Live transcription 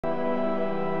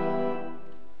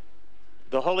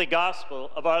The Holy Gospel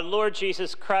of our Lord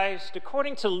Jesus Christ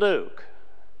according to Luke.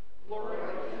 Glory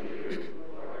to you,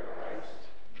 Lord Christ.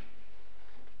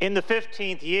 In the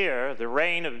 15th year of the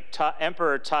reign of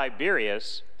Emperor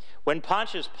Tiberius, when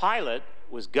Pontius Pilate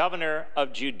was governor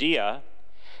of Judea,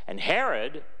 and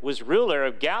Herod was ruler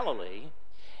of Galilee,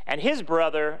 and his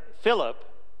brother Philip,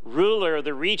 ruler of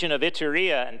the region of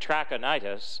Iturea and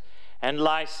Trachonitis, and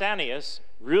Lysanias,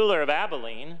 ruler of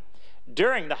Abilene,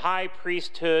 during the high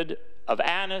priesthood of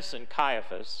Annas and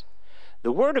Caiaphas,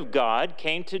 the word of God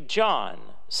came to John,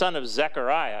 son of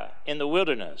Zechariah, in the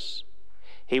wilderness.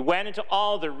 He went into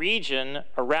all the region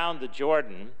around the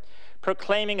Jordan,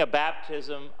 proclaiming a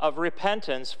baptism of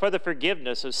repentance for the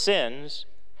forgiveness of sins,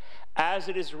 as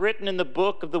it is written in the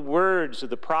book of the words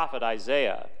of the prophet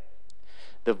Isaiah.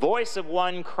 The voice of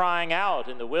one crying out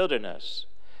in the wilderness,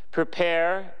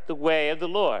 "Prepare the way of the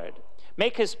Lord,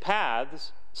 make his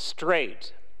paths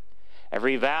straight.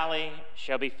 Every valley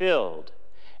shall be filled,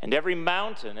 and every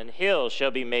mountain and hill shall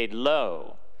be made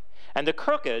low, and the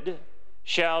crooked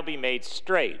shall be made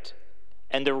straight,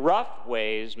 and the rough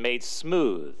ways made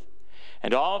smooth,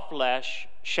 and all flesh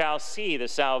shall see the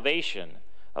salvation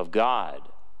of God."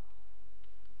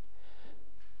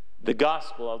 The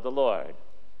Gospel of the Lord.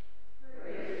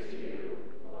 Praise to you,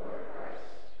 Lord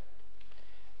Christ.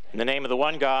 In the name of the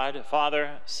one God,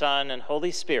 Father, Son, and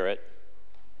Holy Spirit.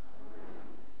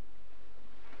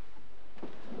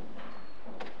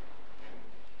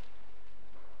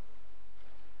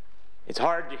 It's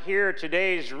hard to hear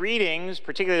today's readings,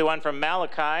 particularly the one from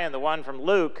Malachi and the one from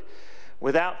Luke,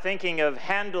 without thinking of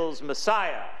Handel's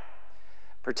Messiah,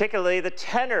 particularly the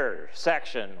tenor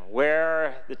section,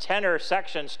 where the tenor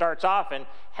section starts off in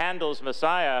Handel's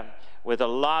Messiah with a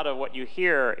lot of what you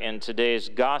hear in today's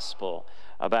gospel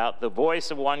about the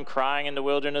voice of one crying in the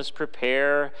wilderness,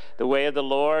 "Prepare the way of the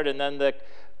Lord," and then the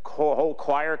whole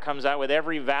choir comes out with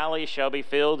 "Every valley shall be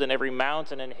filled, and every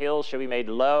mountain and hill shall be made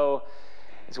low."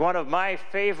 It's one of my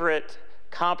favorite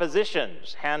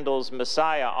compositions, Handel's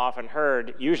Messiah, often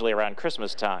heard, usually around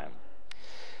Christmas time.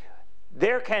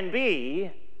 There can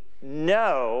be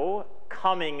no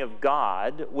coming of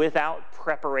God without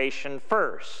preparation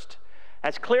first.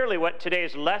 That's clearly what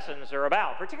today's lessons are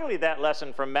about, particularly that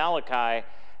lesson from Malachi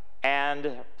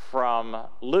and from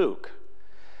Luke.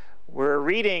 We're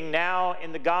reading now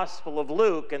in the Gospel of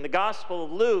Luke, and the Gospel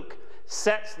of Luke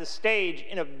sets the stage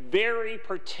in a very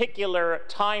particular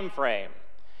time frame.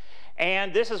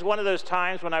 And this is one of those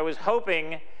times when I was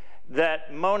hoping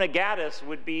that Mona Gaddis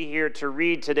would be here to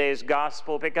read today's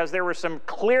gospel, because there were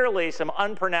clearly some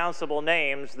unpronounceable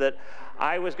names that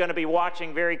I was going to be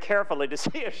watching very carefully to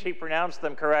see if she pronounced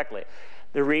them correctly.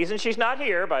 The reason she's not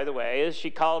here, by the way, is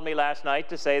she called me last night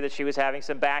to say that she was having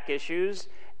some back issues,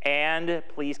 and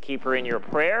please keep her in your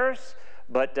prayers.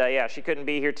 But yeah, she couldn't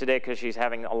be here today because she's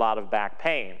having a lot of back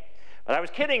pain. But I was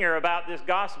kidding her about this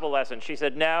gospel lesson. She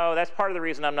said, "No, that's part of the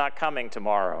reason I'm not coming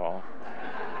tomorrow."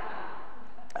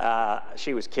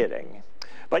 She was kidding.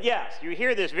 But yes, you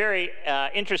hear this very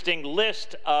interesting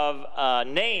list of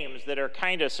names that are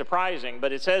kind of surprising,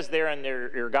 but it says there in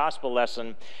your gospel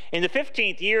lesson, in the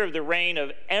 15th year of the reign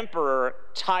of Emperor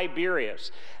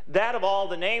Tiberius. That of all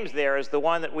the names there is the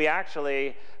one that we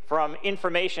actually, from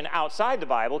information outside the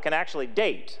Bible, can actually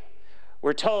date.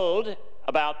 We're told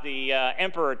about the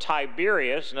Emperor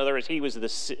Tiberius. In other words, he was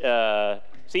the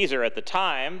Caesar at the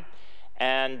time,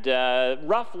 and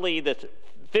roughly the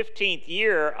 15th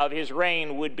year of his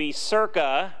reign would be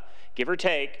circa, give or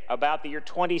take, about the year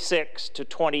 26 to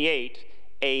 28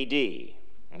 AD.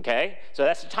 Okay? So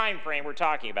that's the time frame we're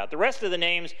talking about. The rest of the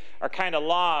names are kind of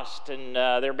lost, and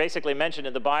they're basically mentioned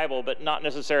in the Bible, but not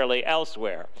necessarily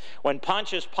elsewhere. When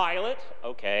Pontius Pilate,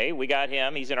 okay, we got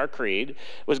him, he's in our creed,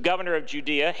 was governor of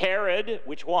Judea. Herod,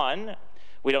 which one?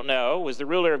 We don't know, was the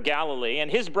ruler of Galilee.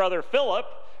 And his brother Philip,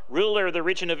 ruler of the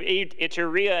region of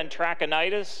Iturea and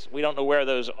Trachonitis, we don't know where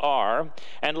those are.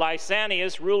 And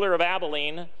Lysanias, ruler of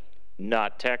Abilene,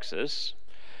 not Texas,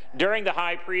 during the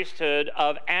high priesthood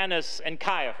of Annas and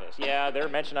Caiaphas. Yeah, they're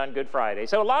mentioned on Good Friday.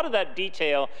 So a lot of that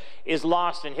detail is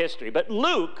lost in history. But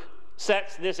Luke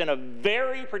sets this in a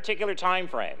very particular time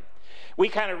frame. We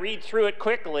kind of read through it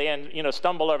quickly and,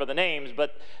 stumble over the names.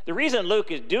 But the reason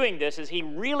Luke is doing this is he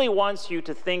really wants you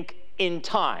to think in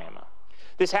time.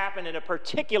 This happened in a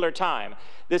particular time.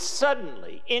 That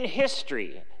suddenly, in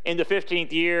history, in the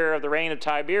 15th year of the reign of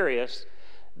Tiberius,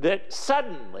 that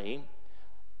suddenly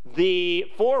the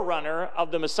forerunner of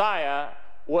the Messiah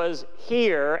was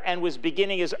here and was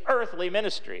beginning his earthly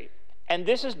ministry. And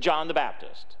this is John the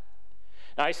Baptist.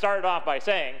 Now, I started off by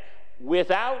saying,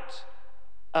 without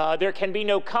There can be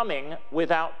no coming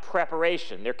without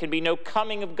preparation. There can be no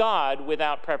coming of God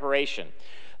without preparation.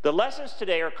 The lessons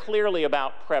today are clearly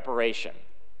about preparation.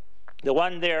 The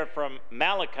one there from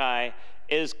Malachi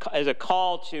is a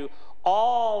call to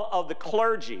all of the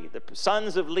clergy, the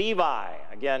sons of Levi.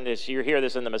 Again, you hear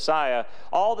this in the Messiah.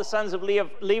 All the sons of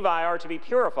Levi are to be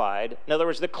purified. In other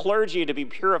words, the clergy to be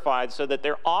purified so that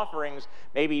their offerings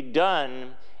may be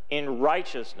done in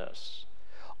righteousness.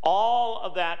 All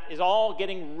of that is all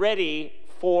getting ready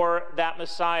for that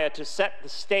Messiah, to set the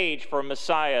stage for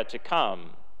Messiah to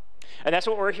come. And that's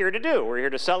what we're here to do. We're here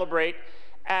to celebrate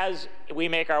as we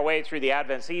make our way through the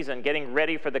Advent season, getting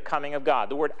ready for the coming of God.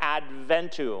 The word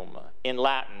adventum in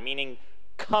Latin, meaning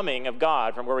coming of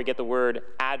God, from where we get the word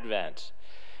Advent.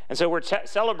 And so we're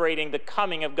celebrating the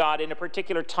coming of God in a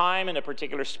particular time, in a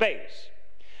particular space.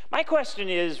 My question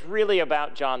is really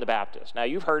about John the Baptist. Now,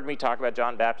 you've heard me talk about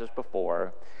John the Baptist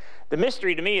before. The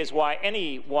mystery to me is why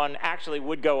anyone actually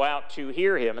would go out to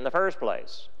hear him in the first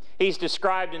place. He's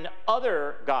described in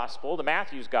other gospel, the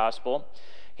Matthew's gospel,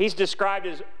 he's described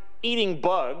as eating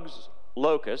bugs,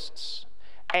 locusts,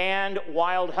 and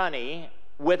wild honey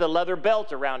with a leather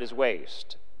belt around his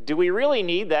waist. Do we really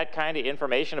need that kind of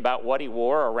information about what he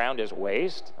wore around his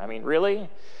waist? I mean, really?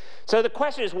 So the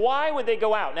question is, why would they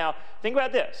go out? Now, think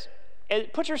about this.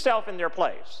 Put yourself in their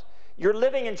place. You're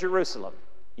living in Jerusalem.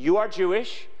 You are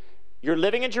Jewish. You're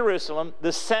living in Jerusalem,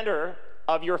 the center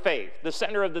of your faith, the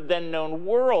center of the then-known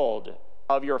world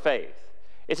of your faith.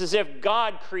 It's as if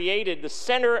God created the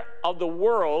center of the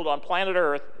world on planet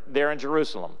Earth there in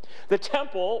Jerusalem. The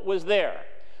temple was there,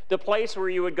 the place where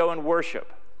you would go and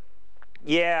worship.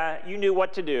 Yeah, you knew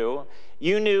what to do.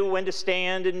 You knew when to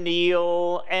stand and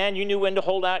kneel, and you knew when to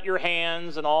hold out your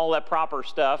hands and all that proper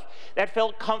stuff. That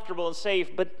felt comfortable and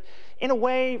safe, but in a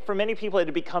way, for many people, it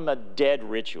had become a dead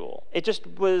ritual. It just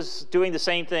was doing the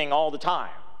same thing all the time,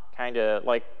 kind of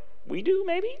like we do,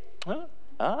 maybe?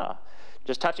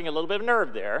 Just touching a little bit of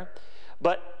nerve there.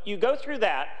 But you go through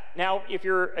that. Now, if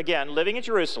you're, again, living in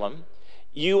Jerusalem,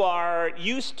 you are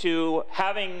used to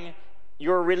having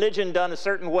your religion done a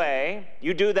certain way.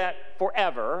 You do that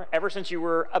forever, ever since you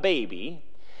were a baby.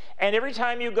 And every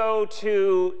time you go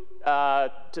to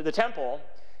the temple,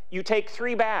 you take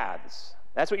 3 baths.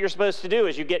 That's what you're supposed to do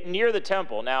as you get near the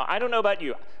temple. Now, I don't know about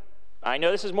you. I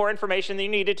know this is more information than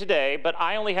you needed today, but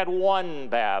I only had 1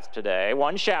 bath today,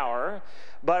 1 shower.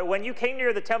 But when you came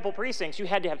near the temple precincts, you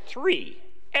had to have 3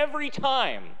 every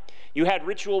time. You had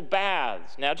ritual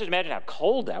baths. Now, just imagine how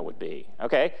cold that would be,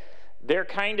 okay? They're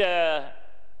kind of,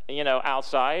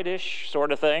 outside-ish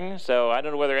sort of thing, so I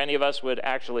don't know whether any of us would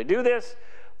actually do this,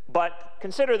 but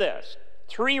consider this.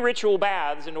 3 ritual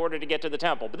baths in order to get to the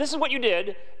temple. But this is what you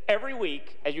did every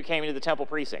week as you came into the temple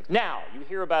precinct. Now, you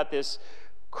hear about this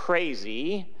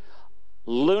crazy,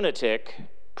 lunatic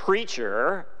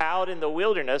preacher out in the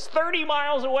wilderness 30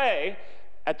 miles away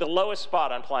at the lowest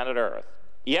spot on planet Earth.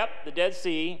 Yep, the Dead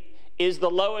Sea is the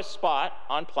lowest spot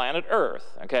on planet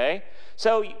Earth, okay?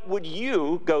 So would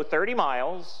you go 30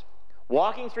 miles,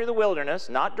 walking through the wilderness,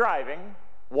 not driving,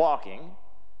 walking,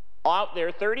 out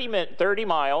there 30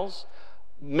 miles,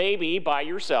 maybe by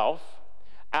yourself,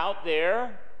 out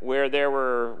there where there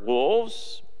were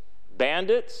wolves,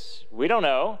 bandits, we don't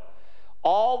know,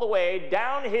 all the way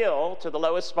downhill to the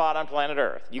lowest spot on planet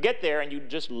Earth. You get there and you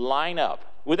just line up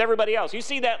with everybody else. You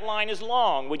see that line is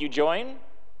long. Would you join?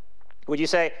 Would you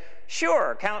say,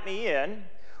 sure, count me in?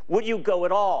 Would you go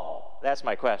at all? That's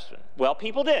my question. Well,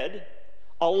 people did.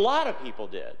 A lot of people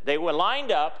did. They were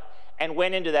lined up and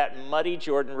went into that muddy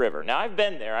Jordan River. Now, I've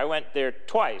been there. I went there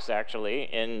twice, actually,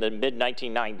 in the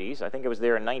mid-1990s. I think it was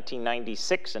there in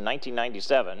 1996 and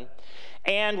 1997.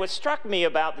 And what struck me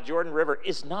about the Jordan River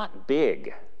is not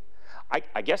big.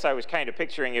 I guess I was kind of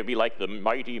picturing it would be like the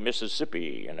mighty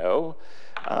Mississippi,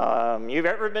 You've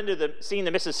ever seen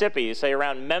the Mississippi, say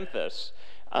around Memphis?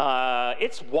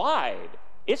 It's wide.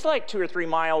 It's like 2 or 3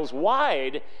 miles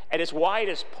wide at its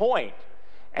widest point.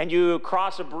 And you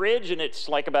cross a bridge, and it's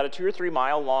like about a 2 or 3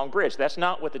 mile long bridge. That's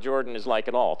not what the Jordan is like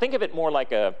at all. Think of it more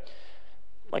like a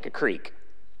creek,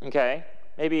 okay?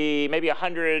 Maybe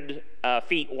 100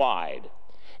 feet wide.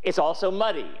 It's also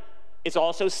muddy. It's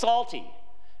also salty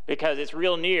because it's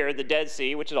real near the Dead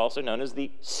Sea, which is also known as the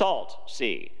Salt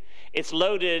Sea. It's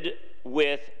loaded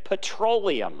with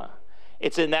petroleum.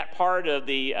 It's in that part of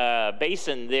the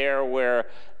basin there where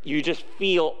you just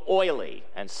feel oily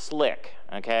and slick,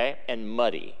 okay, and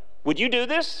muddy. Would you do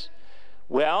this?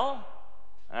 Well,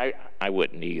 I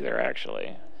wouldn't either,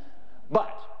 actually.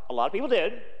 But a lot of people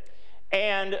did,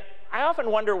 and I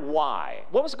often wonder why.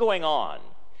 What was going on?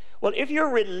 Well, if your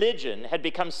religion had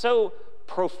become so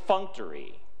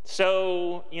perfunctory,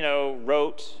 so,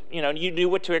 rote, you knew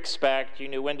what to expect. You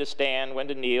knew when to stand, when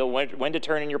to kneel, when to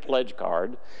turn in your pledge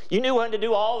card. You knew when to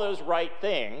do all those right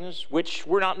things, which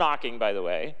we're not knocking, by the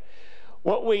way.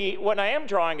 What I am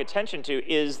drawing attention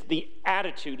to is the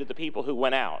attitude of the people who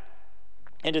went out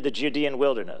into the Judean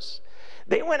wilderness.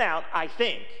 They went out, I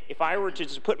think, if I were to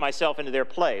just put myself into their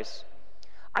place,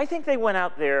 I think they went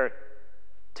out there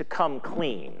to come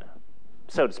clean,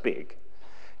 so to speak,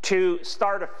 to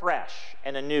start afresh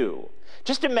and anew.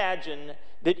 Just imagine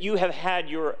that you have had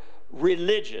your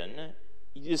religion,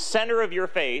 the center of your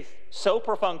faith, so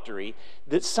perfunctory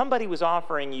that somebody was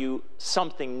offering you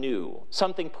something new,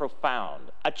 something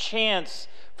profound, a chance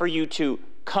for you to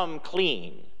come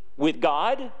clean with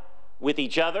God, with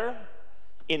each other,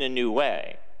 in a new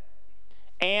way.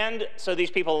 And so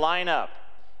these people line up.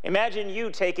 Imagine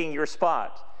you taking your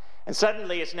spot, and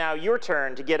suddenly it's now your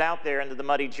turn to get out there into the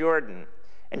muddy Jordan.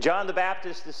 And John the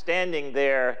Baptist is standing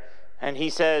there, and he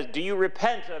says, "Do you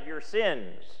repent of your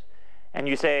sins?" And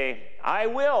you say, "I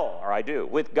will," or "I do,"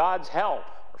 with God's help,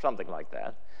 or something like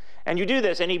that. And you do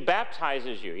this, and he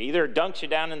baptizes you. He either dunks you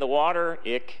down in the water,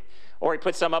 ick, or he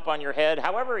puts some up on your head.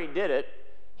 However he did it,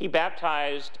 he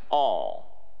baptized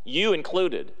all, you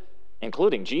included,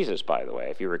 including Jesus, by the way,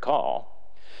 if you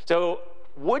recall. So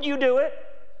would you do it?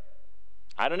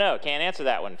 I don't know. Can't answer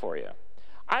that one for you.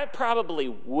 I probably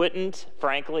wouldn't,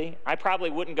 frankly. I probably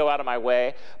wouldn't go out of my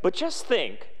way. But just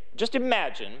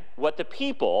imagine what the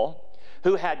people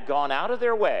who had gone out of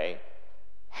their way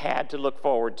had to look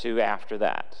forward to after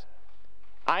that.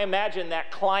 I imagine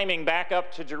that climbing back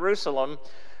up to Jerusalem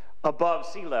above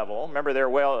sea level. Remember, they're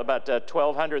about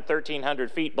 1,200,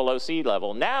 1,300 feet below sea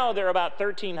level. Now they're about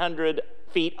 1,300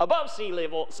 feet above sea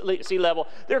level.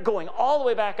 They're going all the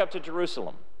way back up to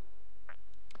Jerusalem.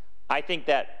 I think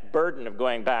that burden of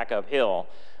going back uphill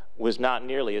was not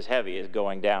nearly as heavy as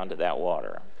going down to that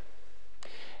water.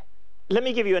 Let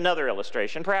me give you another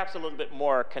illustration, perhaps a little bit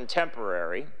more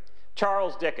contemporary.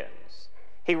 Charles Dickens.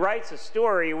 He writes a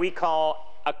story we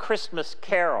call A Christmas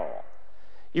Carol.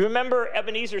 You remember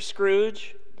Ebenezer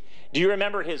Scrooge? Do you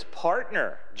remember his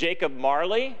partner, Jacob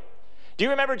Marley? Do you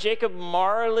remember Jacob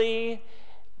Marley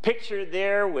pictured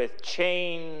there with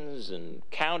chains and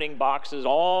counting boxes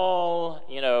all,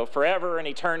 forever and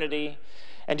eternity?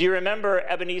 And do you remember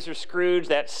Ebenezer Scrooge,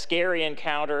 that scary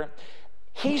encounter?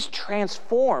 He's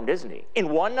transformed, isn't he? In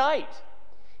one night.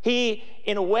 He,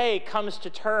 in a way, comes to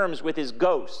terms with his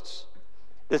ghosts,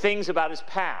 the things about his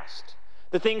past,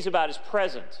 the things about his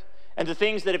present, and the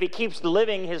things that if he keeps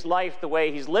living his life the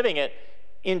way he's living it,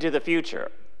 into the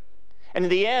future. And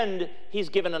in the end, he's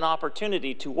given an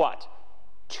opportunity to what?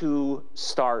 To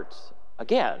start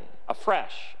again,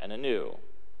 afresh and anew.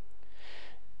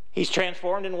 He's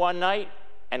transformed in one night,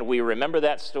 and we remember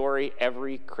that story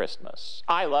every Christmas.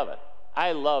 I love it.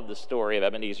 I love the story of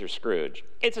Ebenezer Scrooge.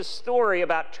 It's a story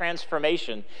about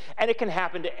transformation, and it can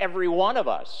happen to every one of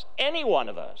us, any one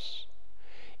of us,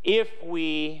 if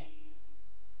we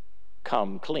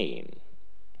come clean,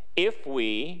 if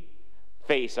we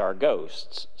face our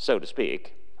ghosts, so to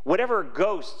speak. Whatever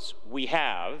ghosts we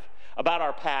have about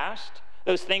our past,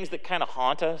 those things that kind of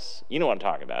haunt us, you know what I'm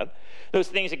talking about, those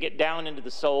things that get down into the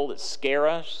soul that scare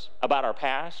us about our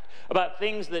past, about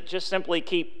things that just simply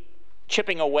keep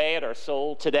chipping away at our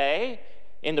soul today,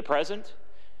 in the present,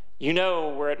 you know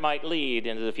where it might lead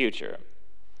into the future.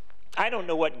 I don't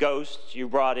know what ghosts you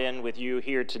brought in with you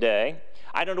here today.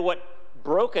 I don't know what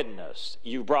brokenness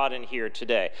you brought in here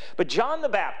today. But John the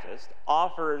Baptist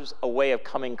offers a way of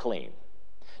coming clean.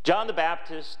 John the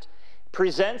Baptist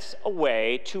presents a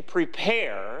way to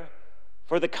prepare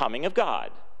for the coming of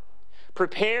God.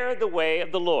 Prepare the way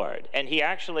of the Lord. And he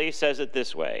actually says it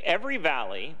this way: every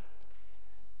valley,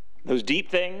 those deep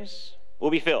things,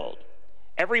 will be filled.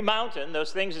 Every mountain,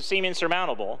 those things that seem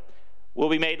insurmountable, will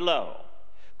be made low.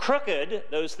 Crooked,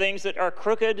 those things that are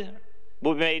crooked,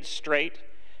 will be made straight,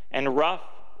 and rough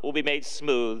will be made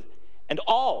smooth, and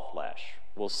all flesh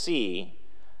will see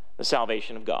the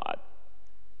salvation of God.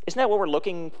 Isn't that what we're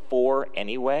looking for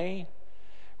anyway?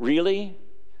 Really?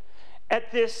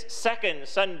 At this second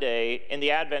Sunday in the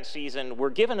Advent season, we're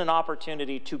given an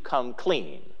opportunity to come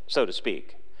clean, so to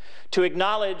speak. To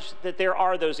acknowledge that there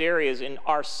are those areas in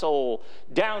our soul,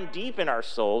 down deep in our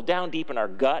soul, down deep in our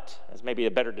gut, as maybe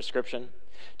a better description,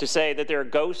 to say that there are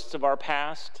ghosts of our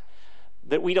past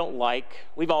that we don't like.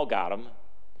 We've all got them.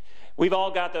 We've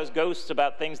all got those ghosts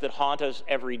about things that haunt us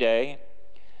every day.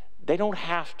 They don't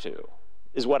have to,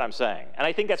 is what I'm saying. And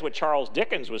I think that's what Charles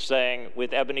Dickens was saying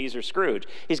with Ebenezer Scrooge.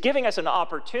 He's giving us an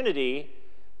opportunity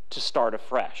to start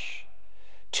afresh,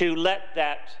 to let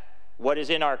that, what is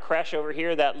in our creche over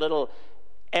here, that little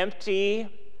empty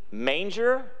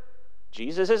manger,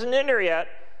 Jesus isn't in there yet,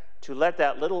 to let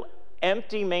that little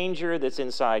empty manger that's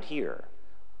inside here,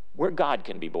 where God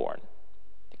can be born.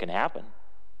 It can happen.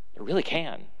 It really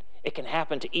can. It can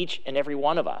happen to each and every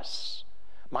one of us,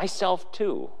 myself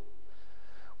too.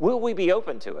 Will we be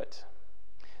open to it?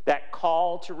 That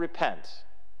call to repent,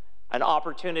 an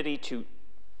opportunity to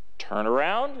turn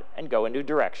around and go a new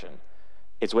direction.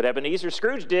 It's what Ebenezer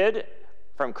Scrooge did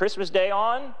from Christmas Day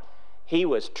on. He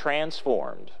was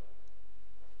transformed,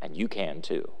 and you can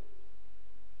too.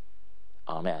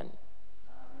 Amen.